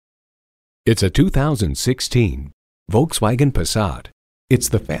It's a 2016 Volkswagen Passat. It's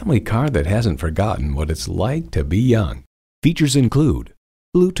the family car that hasn't forgotten what it's like to be young. Features include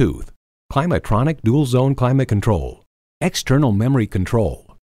Bluetooth, Climatronic dual-zone climate control, external memory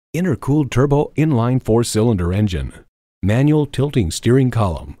control, intercooled turbo inline 4-cylinder engine, manual tilting steering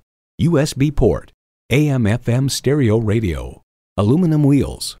column, USB port, AM/FM stereo radio, aluminum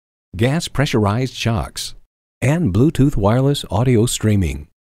wheels, gas pressurized shocks, and Bluetooth wireless audio streaming.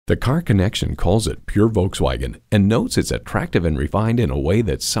 The Car Connection calls it pure Volkswagen and notes it's attractive and refined in a way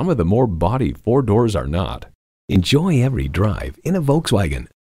that some of the more body four doors are not. Enjoy every drive in a Volkswagen.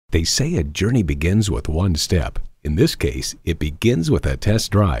 They say a journey begins with one step. In this case, it begins with a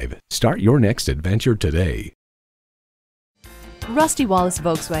test drive. Start your next adventure today. Rusty Wallace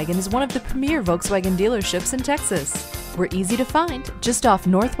Volkswagen is one of the premier Volkswagen dealerships in Texas. We're easy to find just off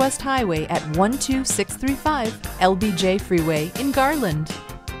Northwest Highway at 12635 LBJ Freeway in Garland.